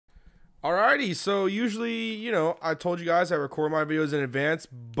Alrighty, so usually, I told you guys I record my videos in advance,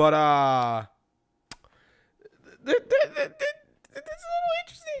 but it's a little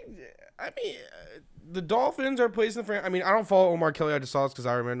interesting. I mean, the Dolphins are placing the franchise. I mean, I don't follow Omar Kelly. I just saw this because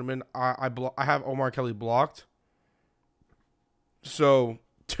I remember him. I have Omar Kelly blocked. So,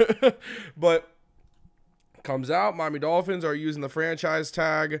 but comes out, Miami Dolphins are using the franchise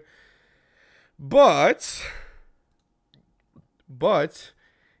tag, but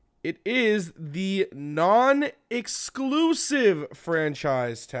it is the non-exclusive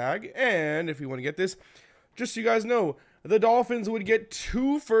franchise tag. And if you want to get this, just so you guys know, the Dolphins would get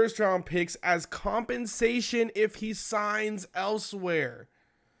 2 first-round picks as compensation if he signs elsewhere.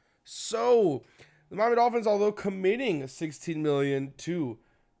 So, the Miami Dolphins, although committing $16 million to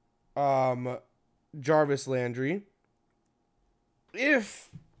Jarvis Landry, if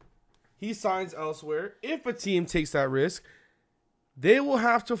he signs elsewhere, if a team takes that risk, they will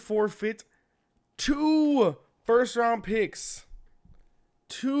have to forfeit 2 first-round picks.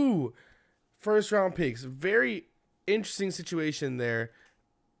 2 first-round picks. Very interesting situation there.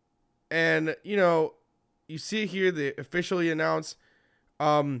 And, you see here, they officially announced,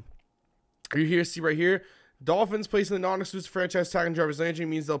 see right here, Dolphins placing the non-exclusive franchise tag on Jarvis Landry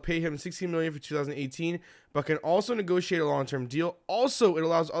means they'll pay him $16 million for 2018, but can also negotiate a long-term deal. Also, it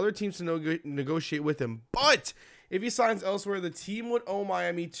allows other teams to negotiate with him. But if he signs elsewhere, the team would owe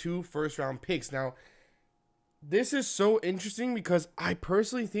Miami 2 first-round picks. Now, this is so interesting because I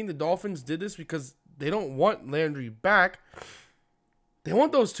personally think the Dolphins did this because they don't want Landry back. They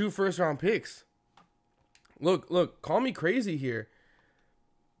want those 2 first-round picks. Look, call me crazy here.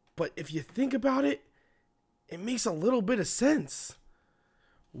 But if you think about it, it makes a little bit of sense.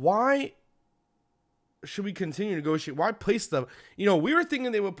 Why should we continue to negotiate? Why place them? We were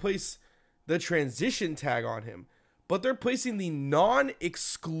thinking they would place the transition tag on him, but they're placing the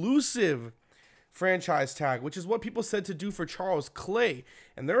non-exclusive franchise tag, which is what people said to do for Charles Clay.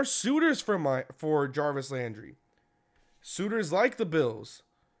 And there are suitors for Jarvis Landry. Suitors like the Bills.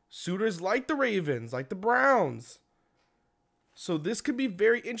 Suitors like the Ravens, like the Browns. So this could be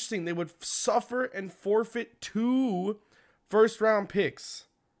very interesting. They would suffer and forfeit 2 first-round picks.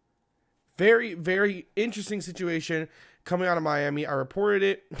 Very, very interesting situation coming out of Miami. I reported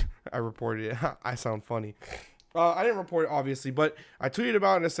it. I sound funny. I didn't report it, obviously, but I tweeted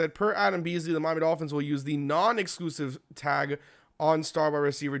about it and I said, per Adam Beasley, the Miami Dolphins will use the non-exclusive tag on star wide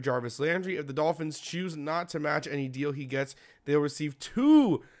receiver Jarvis Landry. If the Dolphins choose not to match any deal he gets, they'll receive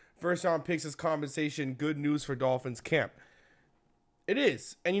 2 first-round picks as compensation. Good news for Dolphins camp. It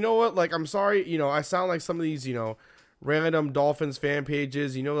is. And you know what? I'm sorry, I sound like some of these, random Dolphins fan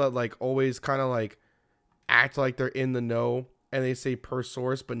pages, that, always kind of, act like they're in the know and they say per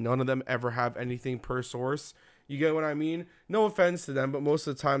source, but none of them ever have anything per source. You get what I mean? No offense to them, but most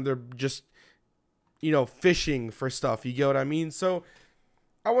of the time they're just, fishing for stuff. You get what I mean? So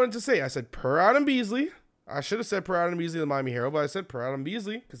I wanted to say, I said per Adam Beasley. I should have said per Adam Beasley, the Miami Hero, but I said per Adam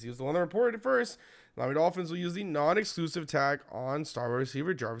Beasley because he was the one that reported it first. Miami Dolphins will use the non-exclusive tag on star wide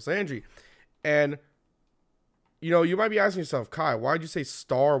receiver Jarvis Landry. And, you might be asking yourself, Kai, why'd you say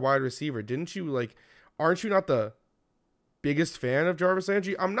star wide receiver? Didn't you, aren't you not the biggest fan of Jarvis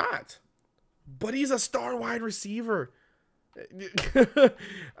Landry? I'm not. But he's a star wide receiver.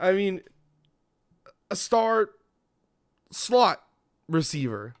 I mean, a star slot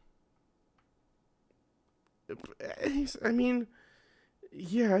receiver.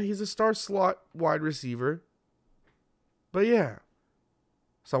 Yeah, he's a star slot wide receiver. But yeah.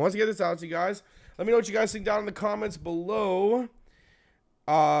 So I want to get this out to you guys. Let me know what you guys think down in the comments below.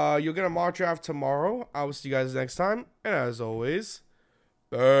 You'll get a mock draft tomorrow. I will see you guys next time. And as always,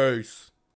 peace.